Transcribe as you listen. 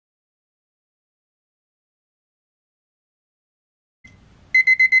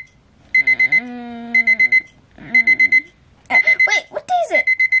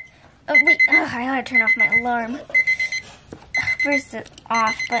I gotta turn off my alarm. Where's the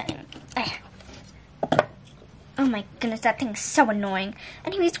off button? Oh my goodness, that thing's so annoying.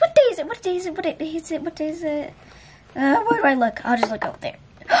 Anyways, what day is it? What day is it? What day is it? What day is it? Where do I look? I'll just look out there.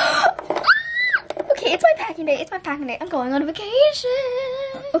 Okay, it's my packing day. It's my packing day. I'm going on vacation.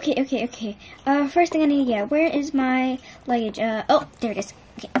 Okay. First thing I need to get. Where is my luggage? Oh, there it is.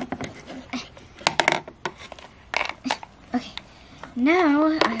 Okay. Now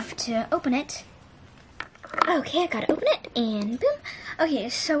I have to open it. Okay, I gotta open it, and boom. Okay,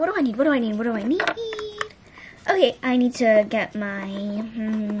 so what do I need? Okay, I need to get my,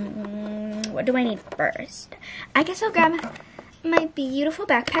 what do I need first? I guess I'll grab my beautiful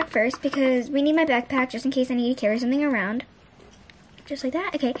backpack first, because we need my backpack just in case I need to carry something around. Just like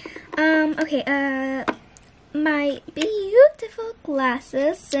that, okay. My beautiful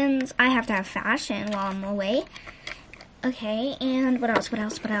glasses, since I have to have fashion while I'm away. Okay, and what else?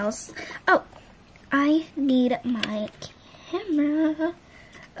 Oh, I need my camera.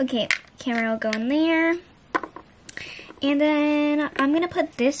 Okay, camera will go in there. And then I'm gonna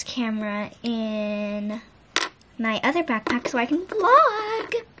put this camera in my other backpack so I can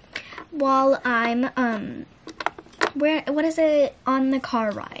vlog while I'm, on the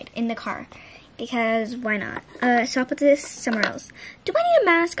car ride, in the car. Because why not? So I'll put this somewhere else. Do I need a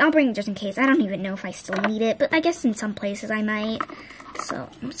mask? I'll bring it just in case. I don't even know if I still need it, but I guess in some places I might. So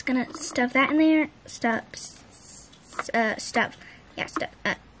I'm just gonna stuff that in there. Stuff.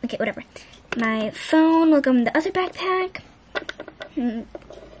 Okay, whatever. My phone will go in the other backpack.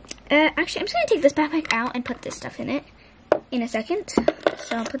 Actually, I'm just gonna take this backpack out and put this stuff in it in a second. So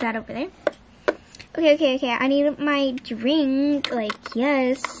I'll put that over there. Okay. I need my drink. Like,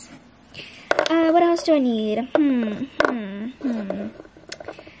 yes. What else do I need?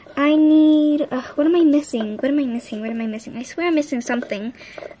 I need, what am I missing? I swear I'm missing something.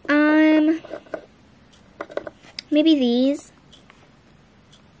 Maybe these.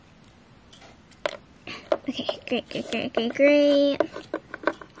 Okay, great.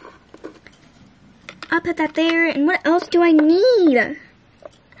 I'll put that there. And what else do I need?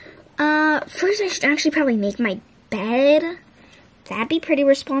 First I should actually probably make my bed. That'd be pretty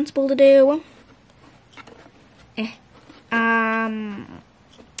responsible to do.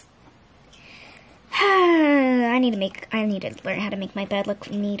 I need to learn how to make my bed look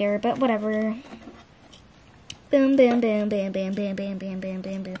neater, but whatever. Boom.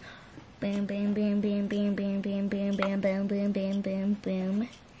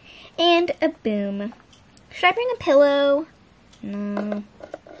 And a boom. Should I bring a pillow? No.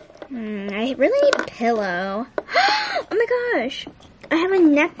 I really need a pillow. Oh my gosh. I have a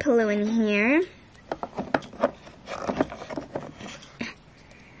neck pillow in here.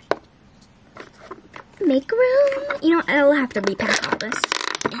 Make room. You know, I'll have to repack all this.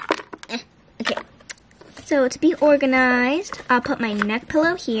 Okay. So to be organized, I'll put my neck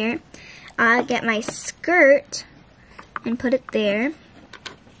pillow here. I'll get my skirt and put it there.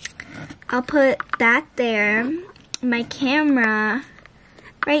 I'll put that there. My camera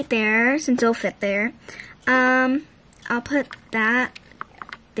right there, since it'll fit there. I'll put that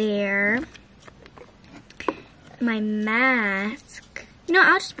there. My mask. You know,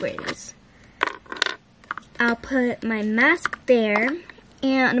 I'll just wear these. I'll put my mask there.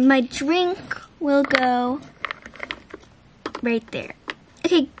 And my drink will go right there.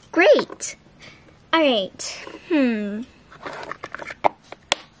 Okay, great. Alright.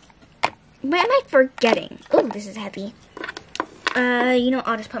 What am I forgetting? Oh, this is heavy. You know,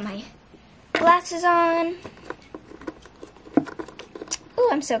 I'll just put my glasses on. Oh,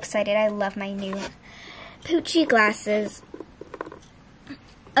 I'm so excited. I love my new Poochie glasses.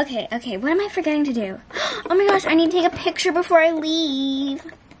 Okay, what am I forgetting to do? Oh my gosh, I need to take a picture before I leave.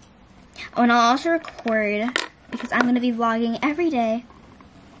 Oh, and I'll also record because I'm going to be vlogging every day.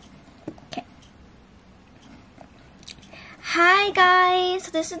 Okay. Hi guys,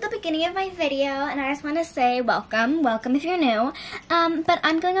 so this is the beginning of my video, and I just want to say welcome if you're new. But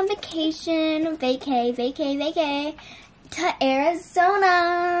I'm going on vacation, vacay, to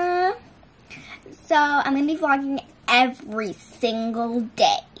Arizona. So I'm going to be vlogging every single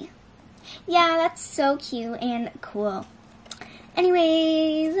day. Yeah, that's so cute and cool.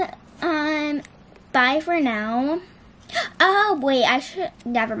 Anyways, bye for now. Oh, wait,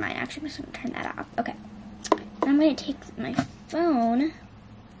 never mind. Actually, I'm just going to turn that off. Okay. I'm going to take my phone.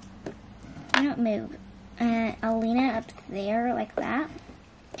 I don't move. I'll lean it up there like that.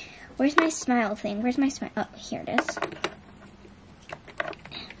 Where's my smile thing? Where's my smile? Oh, here it is.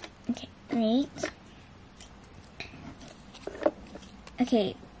 Okay, great.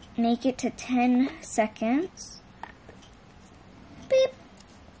 Okay, make it to 10 seconds. Beep,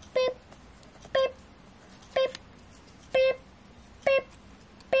 beep,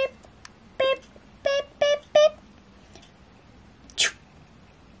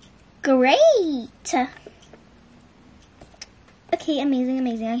 Great! Okay, amazing,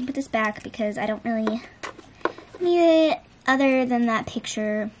 amazing. I can put this back because I don't really need it other than that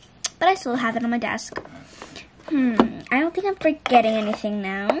picture. But I still have it on my desk. I don't think I'm forgetting anything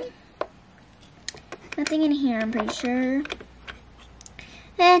now. Nothing in here, I'm pretty sure.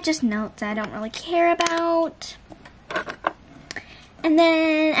 Just notes I don't really care about. And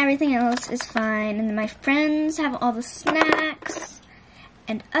then everything else is fine. And then my friends have all the snacks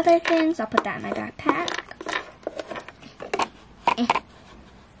and other things. I'll put that in my backpack.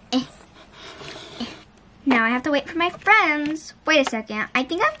 Now I have to wait for my friends. Wait a second. I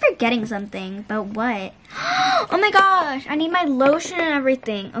think I'm forgetting something. But what? Oh my gosh. I need my lotion and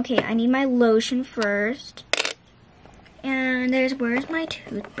everything. Okay, I need my lotion first. And where's my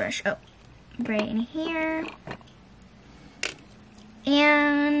toothbrush? Oh, right in here.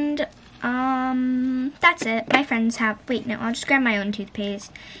 And, that's it. My friends have, wait, no, I'll just grab my own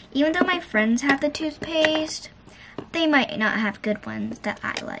toothpaste. Even though my friends have the toothpaste, they might not have good ones that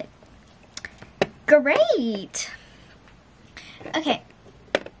I like. Great! Okay.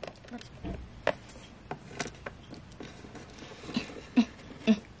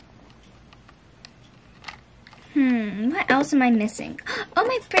 What else am I missing? Oh,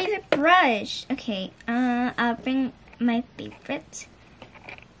 my favorite brush! Okay, I'll bring my favorite.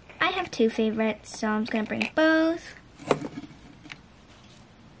 I have 2 favorites, so I'm just gonna bring both.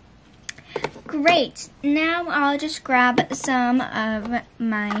 Great! Now I'll just grab some of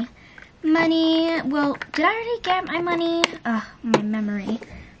my money. Well, did I already get my money? Ugh, my memory.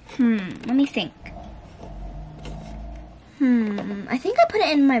 Let me think. I think I put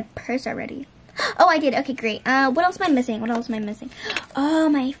it in my purse already. Oh, I did. Okay, great. What else am I missing? What else am I missing? Oh,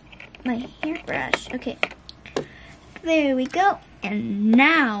 my hairbrush. Okay. There we go. And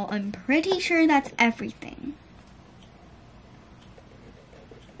now I'm pretty sure that's everything.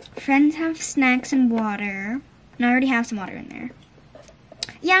 Friends have snacks and water. And I already have some water in there.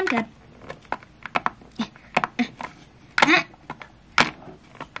 Yeah, I'm good.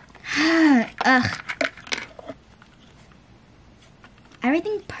 Ugh.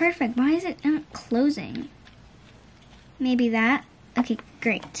 Everything perfect. Why is it not closing? Maybe that. Okay,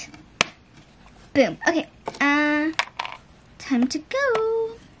 great. Boom. Okay. Time to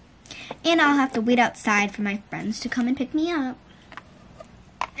go. And I'll have to wait outside for my friends to come and pick me up.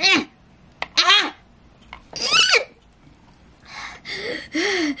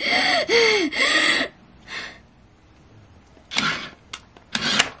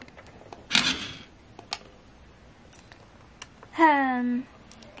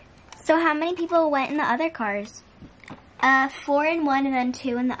 So how many people went in the other cars? 4 in one and then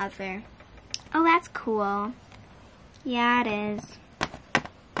 2 in the other. Oh, that's cool. Yeah, it is.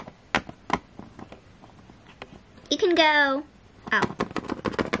 You can go. Oh.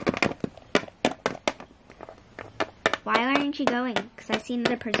 Why aren't you going? Because I see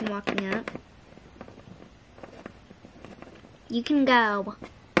another person walking up. You can go.